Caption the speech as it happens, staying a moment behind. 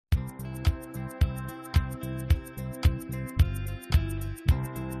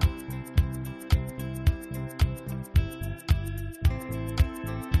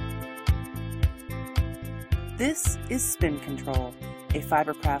This is Spin Control, a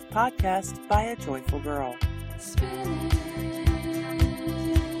Fibercraft podcast by a joyful girl. Spinning,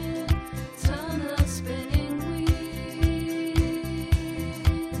 turn the spinning wheel.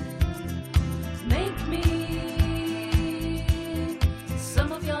 Make me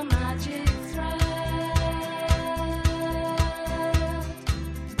some of your magic thread.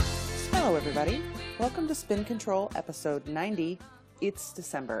 Hello everybody, welcome to Spin Control episode 90. It's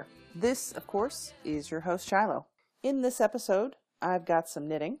December. This, of course, is your host Shiloh. In this episode, I've got some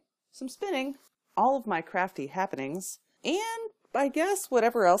knitting, some spinning, all of my crafty happenings, and I guess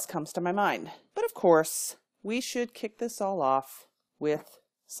whatever else comes to my mind. But of course, we should kick this all off with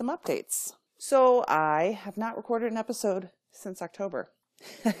some updates. So I have not recorded an episode since October.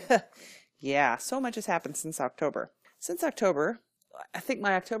 Yeah, so much has happened since October. Since October, I think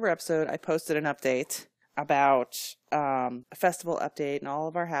my October episode, I posted an update about a festival update and all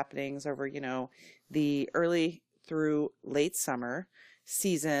of our happenings over, the early through late summer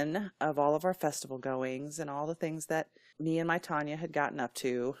season of all of our festival goings and all the things that me and my Tanya had gotten up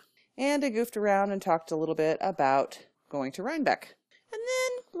to. And I goofed around and talked a little bit about going to Rhinebeck. And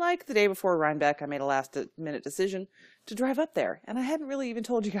then, like the day before Rhinebeck, I made a last-minute decision to drive up there. And I hadn't really even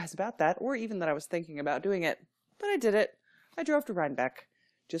told you guys about that, or even that I was thinking about doing it. But I did it. I drove to Rhinebeck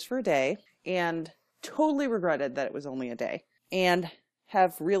just for a day, and totally regretted that it was only a day, and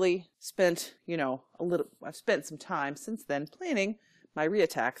have really spent, I've spent some time since then planning my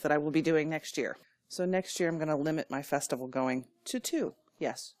reattack that I will be doing next year. So next year I'm going to limit my festival going to 2.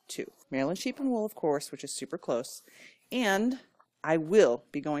 Yes, 2. Maryland Sheep and Wool, of course, which is super close. And I will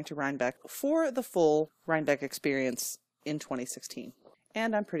be going to Rhinebeck for the full Rhinebeck experience in 2016.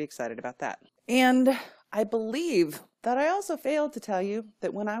 And I'm pretty excited about that. And I believe that I also failed to tell you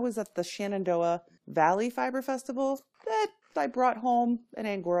that when I was at the Shenandoah Valley Fiber Festival, that I brought home an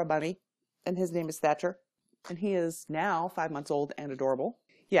Angora bunny, and his name is Thatcher, and he is now 5 months old and adorable.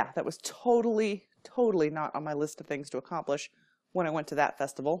 Yeah, that was totally not on my list of things to accomplish when I went to that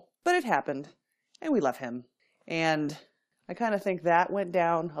festival, but it happened, and we love him. And I kind of think that went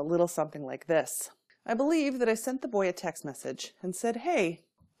down a little something like this. I believe that I sent the boy a text message and said, hey,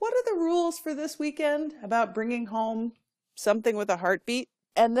 what are the rules for this weekend about bringing home something with a heartbeat?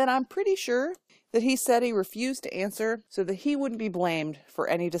 And then I'm pretty sure that he said he refused to answer so that he wouldn't be blamed for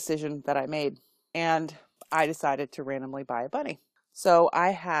any decision that I made. And I decided to randomly buy a bunny. So I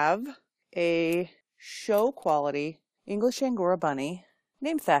have a show quality English Angora bunny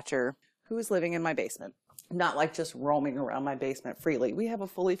named Thatcher who is living in my basement. Not like just roaming around my basement freely. We have a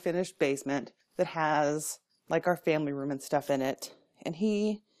fully finished basement that has like our family room and stuff in it. And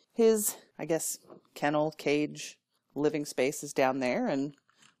his, I guess, kennel, cage, living space is down there. And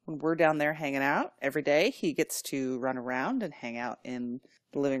when we're down there hanging out every day, he gets to run around and hang out in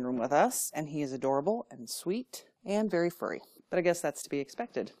the living room with us. And he is adorable and sweet and very furry. But I guess that's to be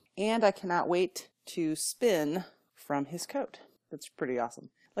expected. And I cannot wait to spin from his coat. That's pretty awesome.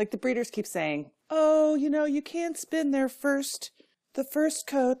 Like the breeders keep saying, oh, you can't spin the first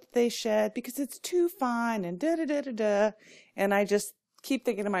coat that they shed because it's too fine and da-da-da-da-da. And I just keep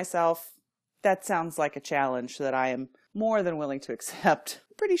thinking to myself, that sounds like a challenge that I am more than willing to accept.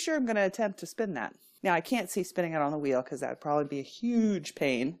 Pretty sure I'm going to attempt to spin that. Now, I can't see spinning it on the wheel because that would probably be a huge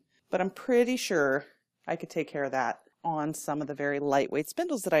pain, but I'm pretty sure I could take care of that on some of the very lightweight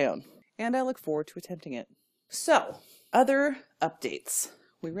spindles that I own, and I look forward to attempting it. So, other updates.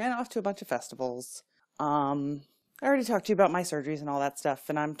 We ran off to a bunch of festivals. I already talked to you about my surgeries and all that stuff,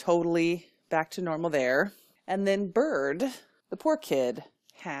 and I'm totally back to normal there. And then Bird, the poor kid,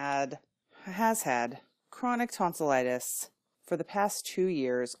 has had chronic tonsillitis for the past 2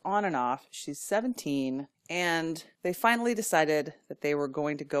 years, on and off. She's 17, and they finally decided that they were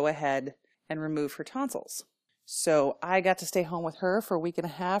going to go ahead and remove her tonsils. So I got to stay home with her for a week and a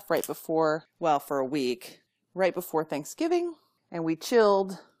half for a week, right before Thanksgiving, and we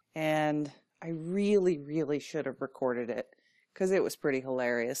chilled, and I really, really should have recorded it because it was pretty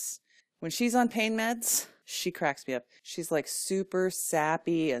hilarious. When she's on pain meds, she cracks me up. She's like super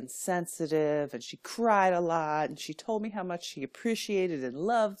sappy and sensitive, and she cried a lot, and she told me how much she appreciated and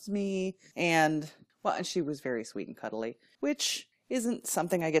loves me, and she was very sweet and cuddly, which isn't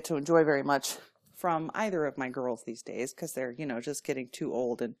something I get to enjoy very much from either of my girls these days because they're, just getting too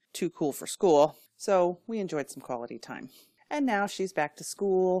old and too cool for school. So we enjoyed some quality time. And now she's back to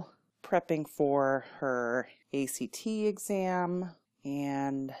school, prepping for her ACT exam,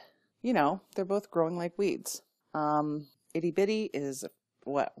 and they're both growing like weeds. Itty Bitty is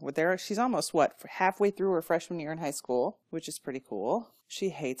she's almost halfway through her freshman year in high school, which is pretty cool. She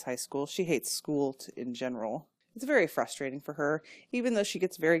hates high school. She hates school in general. It's very frustrating for her, even though she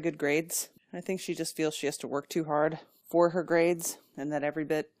gets very good grades. I think she just feels she has to work too hard for her grades, and that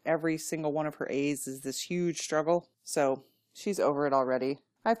every single one of her A's is this huge struggle. So she's over it already.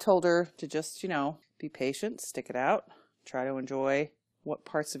 I've told her to just, be patient, stick it out, try to enjoy what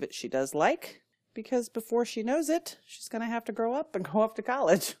parts of it she does like, because before she knows it, she's going to have to grow up and go off to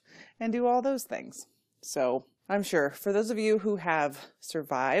college and do all those things. So I'm sure for those of you who have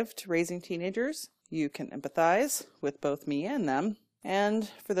survived raising teenagers, you can empathize with both me and them. And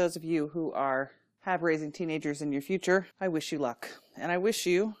for those of you who have raising teenagers in your future, I wish you luck. And I wish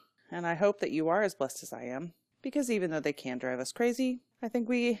you, and I hope that you are as blessed as I am, because even though they can drive us crazy, I think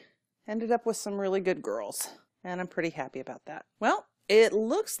we ended up with some really good girls. And I'm pretty happy about that. Well, it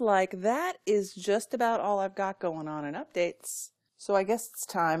looks like that is just about all I've got going on in updates. So I guess it's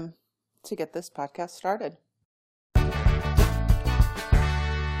time to get this podcast started.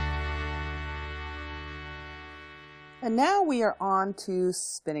 And now we are on to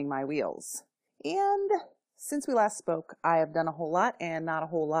spinning my wheels. And since we last spoke, I have done a whole lot and not a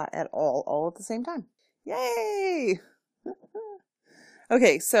whole lot at all at the same time. Yay!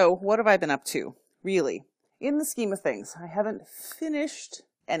 Okay, so what have I been up to? Really? In the scheme of things, I haven't finished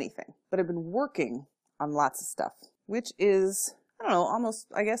anything, but I've been working on lots of stuff, which is, I don't know, almost,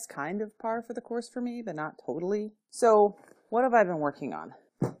 I guess, kind of par for the course for me, but not totally. So what have I been working on?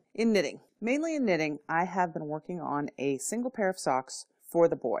 In knitting. Mainly in knitting, I have been working on a single pair of socks for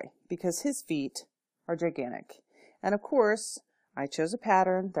the boy because his feet are gigantic. And of course, I chose a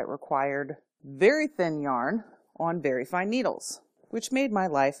pattern that required very thin yarn on very fine needles, which made my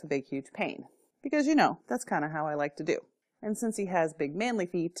life a big, huge pain. Because, that's kind of how I like to do. And since he has big manly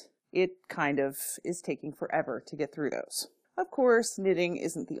feet, it kind of is taking forever to get through those. Of course, knitting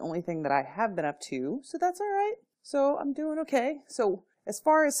isn't the only thing that I have been up to, so that's all right. So I'm doing okay. So as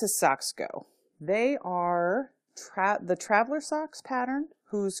far as his socks go, they are the Traveler Socks pattern,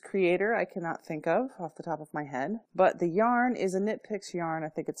 whose creator I cannot think of off the top of my head. But the yarn is a Knit Picks yarn. I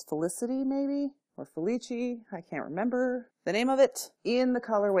think it's Felicity maybe, or Felici. I can't remember the name of it. In the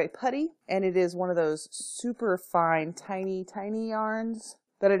colorway Putty. And it is one of those super fine, tiny yarns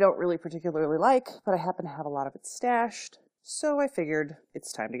that I don't really particularly like, but I happen to have a lot of it stashed. So I figured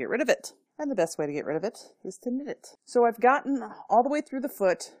it's time to get rid of it. And the best way to get rid of it is to knit it. So I've gotten all the way through the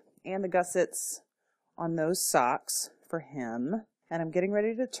foot and the gussets on those socks for him. And I'm getting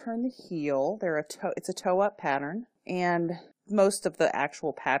ready to turn the heel. It's a toe-up pattern. And most of the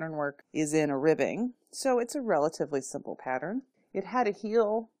actual pattern work is in a ribbing. So it's a relatively simple pattern. It had a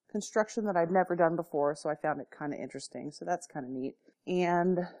heel construction that I'd never done before, so I found it kind of interesting. So that's kind of neat.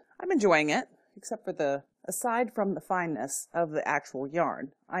 And I'm enjoying it, except for aside from the fineness of the actual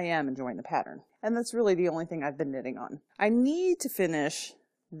yarn, I am enjoying the pattern. And that's really the only thing I've been knitting on. I need to finish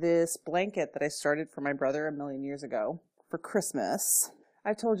this blanket that I started for my brother a million years ago for Christmas.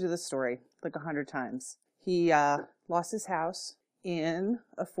 I've told you this story like 100 times. He lost his house in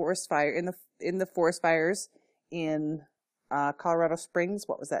a forest fire, in the forest fires in Colorado Springs.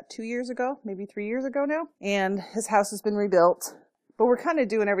 What was that, 2 years ago? Maybe 3 years ago now? And his house has been rebuilt. But we're kind of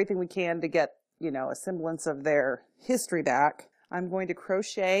doing everything we can to get a semblance of their history back. I'm going to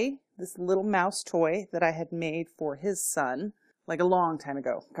crochet this little mouse toy that I had made for his son, like a long time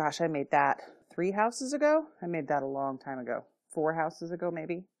ago. Gosh, I made that 3 houses ago? I made that a long time ago. 4 houses ago,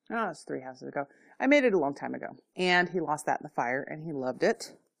 maybe? No, it's 3 houses ago. I made it a long time ago. And he lost that in the fire, and he loved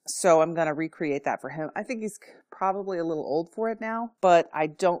it. So I'm going to recreate that for him. I think he's probably a little old for it now, but I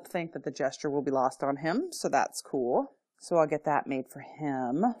don't think that the gesture will be lost on him, so that's cool. So I'll get that made for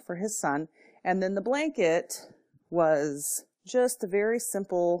him, for his son. And then the blanket was just a very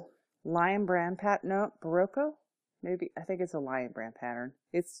simple Lion Brand pattern. No, Barocco? Maybe, I think it's a Lion Brand pattern.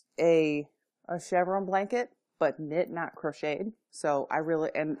 It's a chevron blanket, but knit, not crocheted. So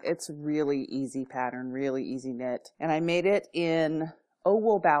and it's really easy pattern, really easy knit. And I made it in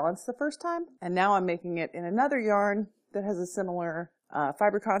Wool Balance the first time. And now I'm making it in another yarn that has a similar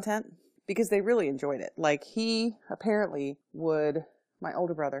fiber content, because they really enjoyed it. Like, he apparently would, my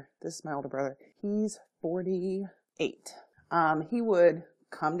older brother, this is my older brother, he's 48. He would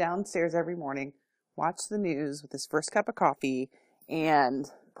come downstairs every morning, watch the news with his first cup of coffee, and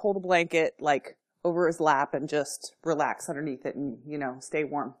pull the blanket like over his lap and just relax underneath it and, stay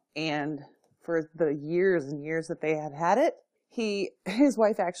warm. And for the years and years that they had it, his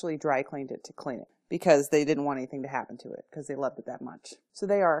wife actually dry cleaned it to clean it, because they didn't want anything to happen to it, because they loved it that much. So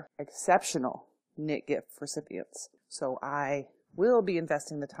they are exceptional knit gift recipients. So I will be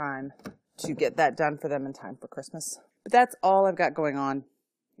investing the time to get that done for them in time for Christmas. But that's all I've got going on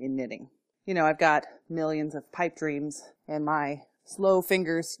in knitting. I've got millions of pipe dreams, and my slow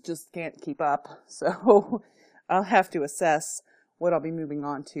fingers just can't keep up. So I'll have to assess what I'll be moving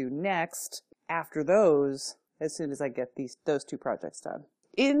on to next after those, as soon as I get those 2 projects done.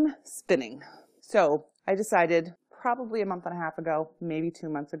 In spinning. So I decided probably a month and a half ago, maybe 2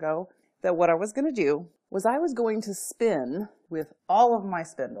 months ago, that what I was going to do was I was going to spin with all of my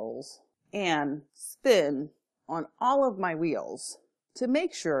spindles and spin on all of my wheels to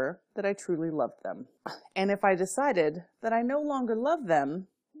make sure that I truly loved them. And if I decided that I no longer loved them,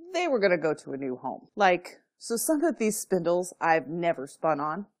 they were going to go to a new home. So some of these spindles I've never spun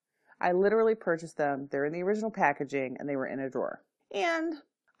on. I literally purchased them. They're in the original packaging and they were in a drawer. And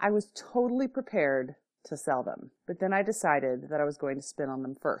I was totally prepared to sell them. But then I decided that I was going to spin on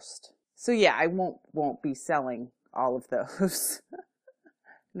them first. So yeah, I won't be selling all of those.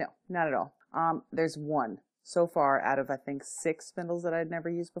 No, not at all. There's one so far out of, I think, 6 spindles that I'd never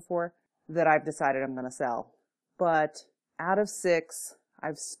used before that I've decided I'm going to sell. But out of 6,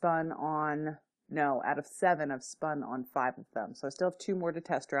 out of 7, I've spun on 5 of them. So I still have 2 more to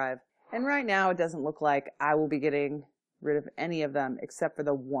test drive. And right now it doesn't look like I will be getting rid of any of them except for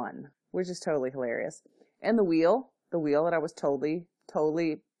the one, which is totally hilarious. And the wheel that I was totally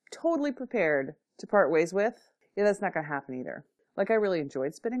prepared to part ways with, yeah, that's not going to happen either. I really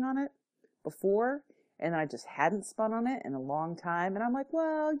enjoyed spinning on it before, and I just hadn't spun on it in a long time. And I'm like,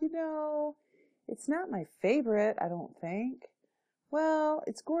 well, it's not my favorite, I don't think. Well,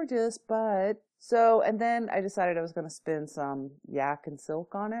 it's gorgeous, but... and then I decided I was going to spin some yak and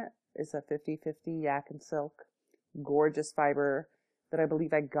silk on it. It's a 50-50 yak and silk. Gorgeous fiber that I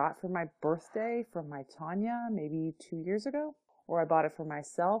believe I got for my birthday from my Tanya maybe 2 years ago. Or I bought it for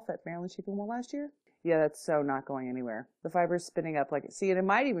myself at Maryland Shipping Mall last year. Yeah, that's so not going anywhere. The fiber is spinning up and it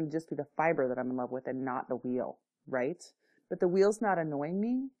might even just be the fiber that I'm in love with and not the wheel, right? But the wheel's not annoying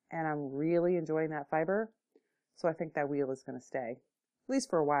me, and I'm really enjoying that fiber. So I think that wheel is going to stay. At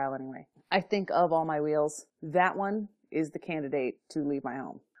least for a while anyway. I think of all my wheels, that one is the candidate to leave my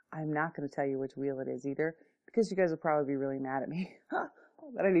home. I'm not going to tell you which wheel it is either, because you guys will probably be really mad at me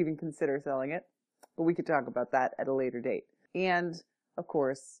that I'd even consider selling it. But we could talk about that at a later date. And, of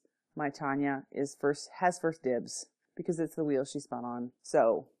course, my Tanya has first dibs because it's the wheel she spun on.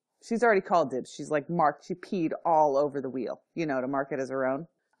 So she's already called dibs. She's marked, she peed all over the wheel, to mark it as her own.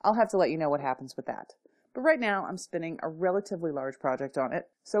 I'll have to let you know what happens with that. But right now I'm spinning a relatively large project on it,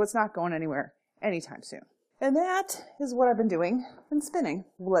 so it's not going anywhere anytime soon. And that is what I've been doing in spinning.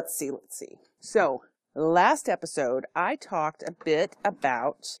 Let's see. So last episode I talked a bit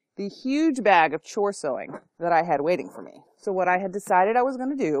about the huge bag of chore sewing that I had waiting for me. So what I had decided I was going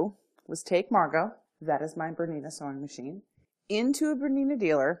to do was take Margot, that is my Bernina sewing machine, into a Bernina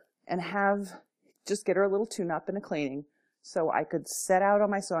dealer and just get her a little tune-up and a cleaning so I could set out on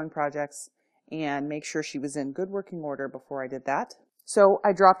my sewing projects and make sure she was in good working order before I did that. So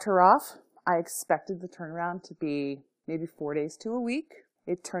I dropped her off. I expected the turnaround to be maybe 4 days to a week.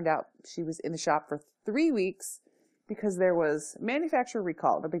 It turned out she was in the shop for 3 weeks because there was manufacturer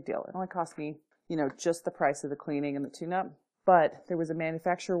recall. No big deal. It only cost me, just the price of the cleaning and the tune-up. But there was a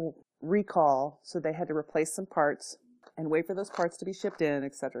manufacturer recall, so they had to replace some parts and wait for those parts to be shipped in,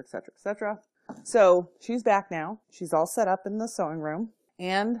 etc., etc., etc. So she's back now. She's all set up in the sewing room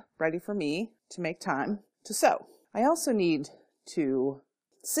and ready for me to make time to sew. I also need to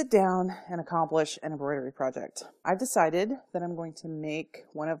sit down and accomplish an embroidery project. I've decided that I'm going to make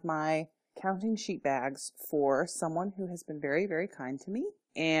one of my counting sheet bags for someone who has been very, very kind to me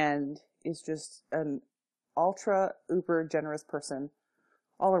and is just an ultra uber generous person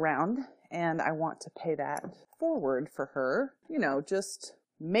all around, and I want to pay that forward for her, just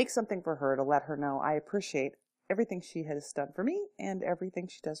make something for her to let her know I appreciate everything she has done for me and everything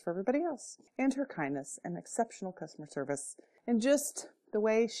she does for everybody else, and her kindness and exceptional customer service and just the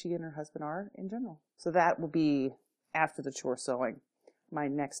way she and her husband are in general. So that will be after the chore sewing. My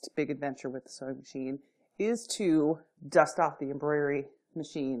next big adventure with the sewing machine is to dust off the embroidery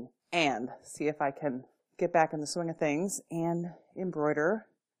machine and see if I can get back in the swing of things and embroider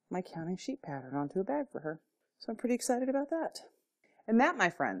my counting sheet pattern onto a bag for her. So I'm pretty excited about that. And that, my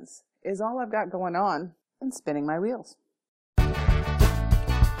friends, is all I've got going on in spinning my wheels.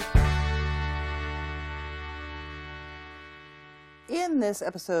 In this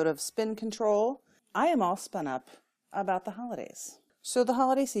episode of Spin Control, I am all spun up about the holidays. So the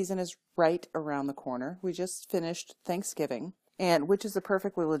holiday season is right around the corner. We just finished Thanksgiving, and which is a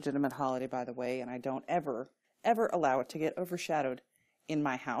perfectly legitimate holiday, by the way, and I don't ever allow it to get overshadowed in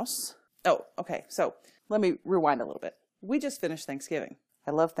my house. Oh, okay, so let me rewind a little bit. We just finished Thanksgiving.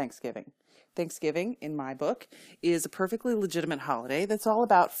 I love Thanksgiving. Thanksgiving, in my book, is a perfectly legitimate holiday that's all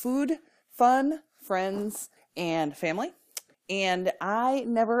about food, fun, friends, and family. And I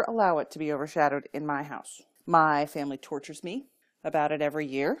never allow it to be overshadowed in my house. My family tortures me about it every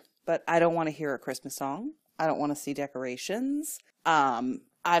year, but I don't want to hear a Christmas song. I don't want to see decorations.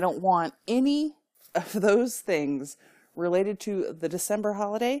 I don't want any of those things related to the December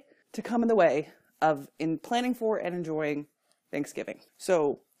holiday to come in the way of in planning for and enjoying Thanksgiving.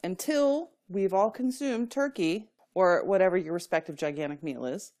 So until we've all consumed turkey or whatever your respective gigantic meal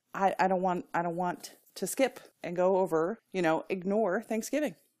is, I don't want to skip and go over, ignore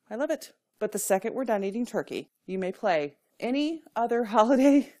Thanksgiving. I love it. But the second we're done eating turkey, you may play any other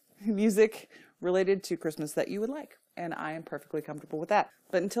holiday music related to Christmas that you would like. And I am perfectly comfortable with that.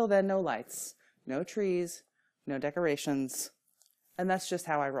 But until then, no lights, no trees, no decorations. And that's just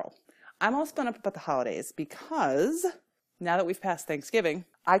how I roll. I'm all spun up about the holidays because now that we've passed Thanksgiving,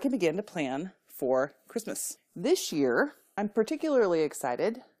 I can begin to plan for Christmas. This year, I'm particularly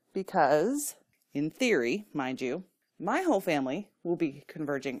excited because, in theory, mind you, my whole family will be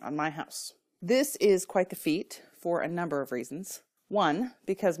converging on my house. This is quite the feat for a number of reasons. One,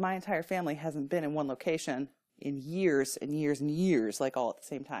 because my entire family hasn't been in one location in years and years and years, like all at the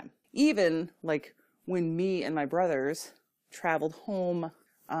same time. Even like when me and my brothers traveled home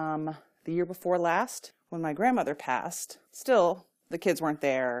the year before last, when my grandmother passed, still the kids weren't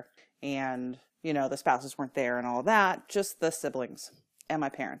there and, the spouses weren't there and all of that, just the siblings and my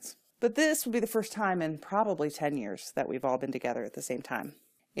parents. But this will be the first time in probably 10 years that we've all been together at the same time,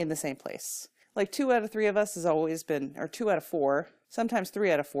 in the same place. Like 2 out of 3 of us has always been, or 2 out of 4, sometimes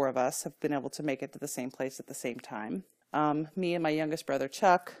 3 out of 4 of us have been able to make it to the same place at the same time. Me and my youngest brother,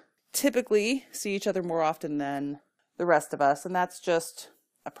 Chuck, typically see each other more often than the rest of us, and that's just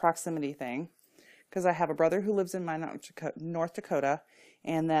a proximity thing, because I have a brother who lives in my North Dakota,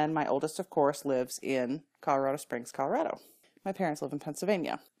 and then my oldest, of course, lives in Colorado Springs, Colorado. My parents live in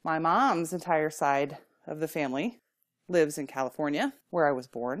Pennsylvania. My mom's entire side of the family lives in California, where I was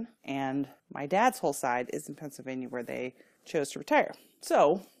born, and my dad's whole side is in Pennsylvania, where they chose to retire.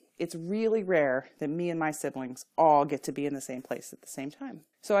 So it's really rare that me and my siblings all get to be in the same place at the same time.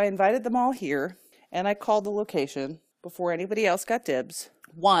 So I invited them all here, and I called the location before anybody else got dibs.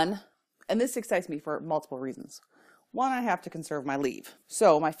 One, and this excites me for multiple reasons. One, I have to conserve my leave.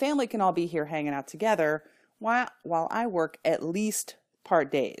 So my family can all be here hanging out together while I work at least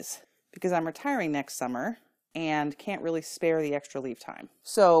part days, because I'm retiring next summer and can't really spare the extra leave time.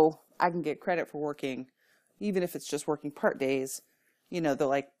 So I can get credit for working, even if it's just working part days,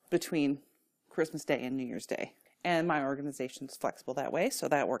 between Christmas Day and New Year's Day. And my organization's flexible that way, so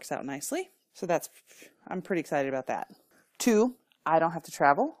that works out nicely. So I'm pretty excited about that. 2, I don't have to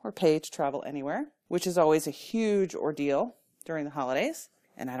travel or pay to travel anywhere, which is always a huge ordeal during the holidays.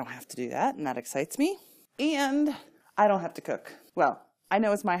 And I don't have to do that, and that excites me. And I don't have to cook. Well, I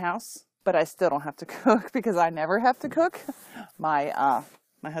know it's my house, but I still don't have to cook because I never have to cook. My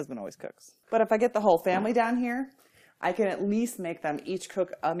husband always cooks. But if I get the whole family down here, I can at least make them each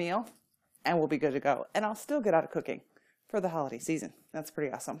cook a meal and we'll be good to go. And I'll still get out of cooking for the holiday season. That's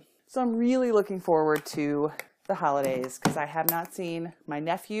pretty awesome. So I'm really looking forward to the holidays because I have not seen my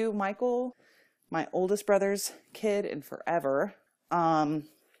nephew, Michael, my oldest brother's kid, in forever.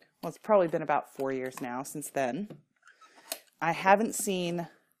 It's probably been about 4 years now since then. I haven't seen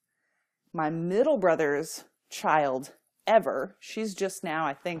my middle brother's child ever. She's just now,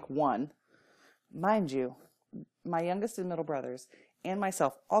 I think, 1. Mind you, my youngest and middle brothers and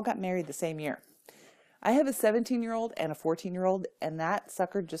myself all got married the same year. I have a 17-year-old and a 14-year-old, and that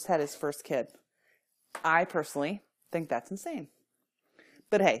sucker just had his first kid. I personally think that's insane.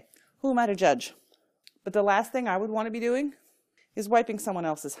 But hey, who am I to judge? But the last thing I would want to be doing is wiping someone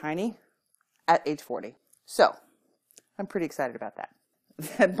else's hiney at age 40. So I'm pretty excited about that.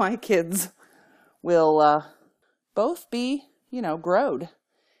 That my kids will both be, growed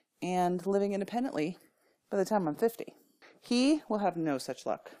and living independently by the time I'm 50. He will have no such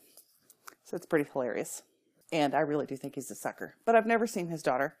luck. So it's pretty hilarious. And I really do think he's a sucker. But I've never seen his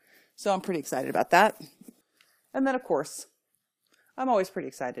daughter, so I'm pretty excited about that. And then, of course, I'm always pretty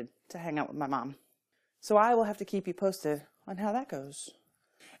excited to hang out with my mom. So I will have to keep you posted on how that goes.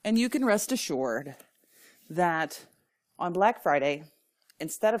 And you can rest assured that on Black Friday,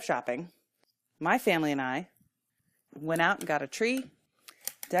 instead of shopping, my family and I went out and got a tree,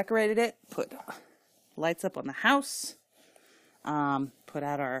 decorated it, put lights up on the house, put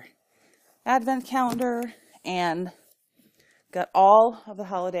out our advent calendar, and got all of the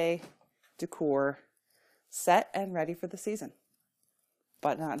holiday decor set and ready for the season.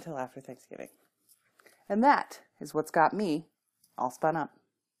 But not until after Thanksgiving. And that is what's got me all spun up.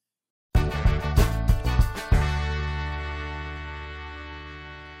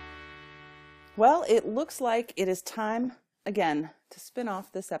 Well, it looks like it is time again to spin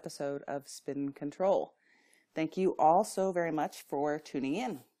off this episode of Spin Control. Thank you all so very much for tuning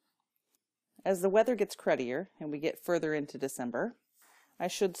in. As the weather gets cruddier and we get further into December, I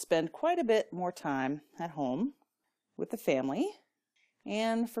should spend quite a bit more time at home with the family.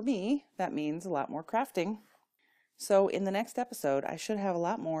 And for me, that means a lot more crafting. So in the next episode, I should have a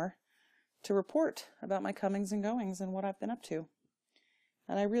lot more to report about my comings and goings and what I've been up to.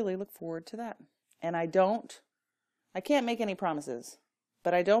 And I really look forward to that. And I can't make any promises,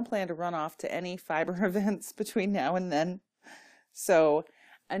 but I don't plan to run off to any fiber events between now and then. So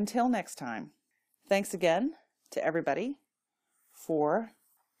until next time, thanks again to everybody for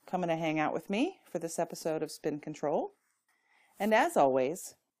coming to hang out with me for this episode of Spin Control. And as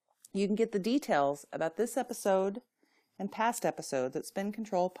always, you can get the details about this episode and past episodes at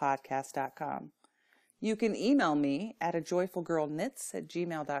spincontrolpodcast.com. You can email me at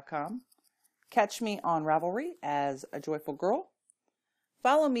ajoyfulgirlknits@gmail.com. Catch me on Ravelry as A Joyful Girl.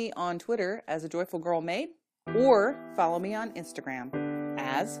 Follow me on Twitter as A Joyful Girl Maid, or follow me on Instagram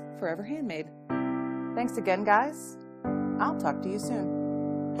as Forever Handmade. Thanks again, guys. I'll talk to you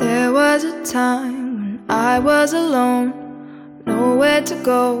soon. There was a time when I was alone, nowhere to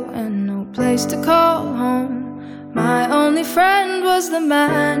go and no place to call home. My only friend was the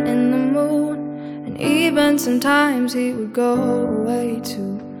man in the moon, and even sometimes he would go away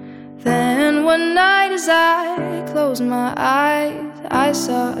too. Then one night as I closed my eyes, I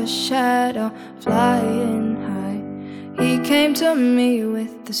saw a shadow flying high. He came to me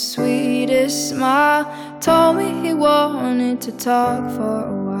with the sweetest smile, told me he wanted to talk for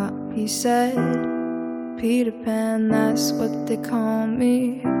a while. He said, "Peter Pan, that's what they call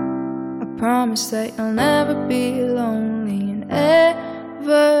me. I promise that you'll never be lonely." And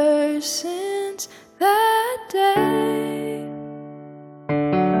ever since that day,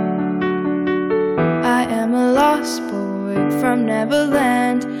 I am a lost boy from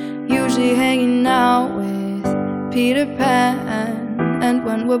Neverland, usually hanging out with Peter Pan. And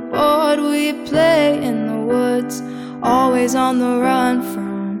when we're bored we play in the woods, always on the run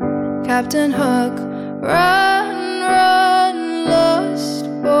from Captain Hook. Run, run, lost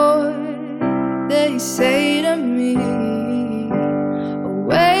boy, they say to me,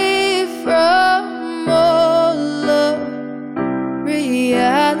 away from all of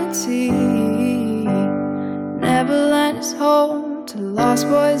reality. Neverland is home to lost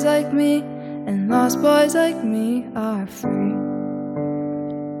boys like me, and lost boys like me are free.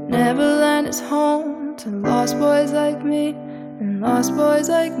 Neverland is home to lost boys like me, and lost boys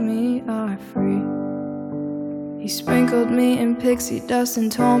like me are free. He sprinkled me in pixie dust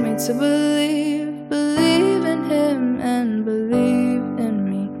and told me to believe in him and believe in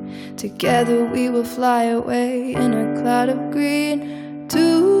me. Together we will fly away in a cloud of green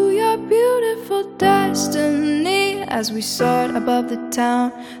to your beautiful destiny. As we soared above the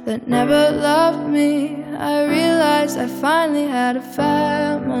town that never loved me, I realized I finally had a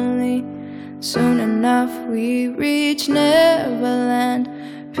family. Soon enough we reached Neverland.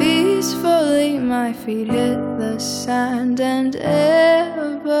 Peacefully my feet hit the sand, and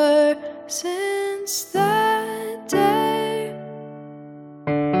ever since that day,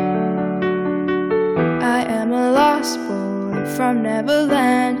 I am a lost boy from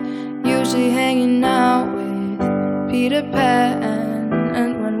Neverland, usually hanging out with Peter Pan.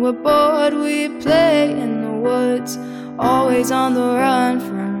 And when we're bored we play in the woods, always on the run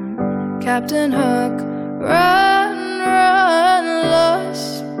from Captain Hook. Run, run,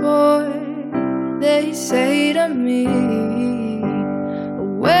 lost boy, they say to me,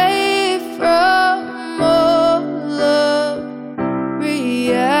 away from all of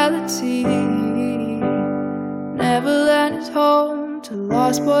reality. Neverland is home to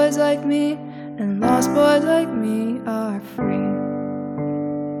lost boys like me, and lost boys like me are free.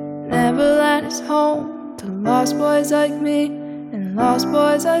 Neverland is home to lost boys like me, and lost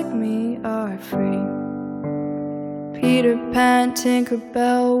boys like me are free. Peter Pan,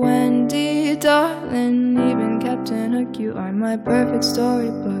 Tinkerbell, Wendy, darling, even Captain Hook, you are my perfect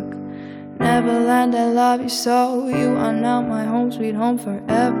storybook. Neverland, I love you so, you are now my home, sweet home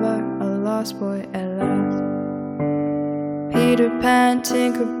forever, a lost boy at last. Peter Pan,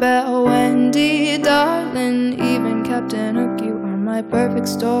 Tinkerbell, Wendy, darling, even Captain Hook, you are my perfect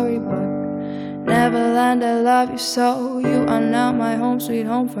storybook. Neverland, I love you so, you are now my home, sweet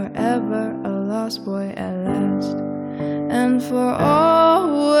home forever, a lost boy at last. And for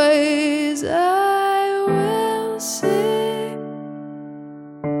always I will sing.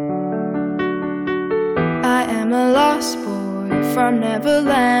 I am a lost boy from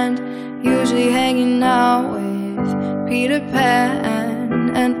Neverland, usually hanging out with Peter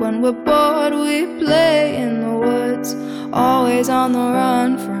Pan. And when we're bored we play in the woods, always on the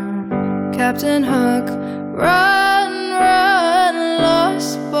run from Captain Hook. Run, run,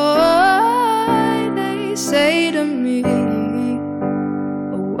 lost boy, they say to me,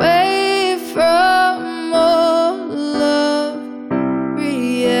 away from all of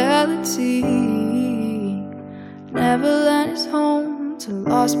reality. Neverland is home to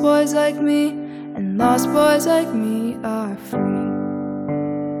lost boys like me, and lost boys like me are free.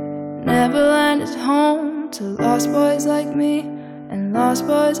 Neverland is home to lost boys like me, and lost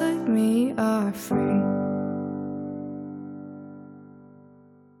boys like me are free.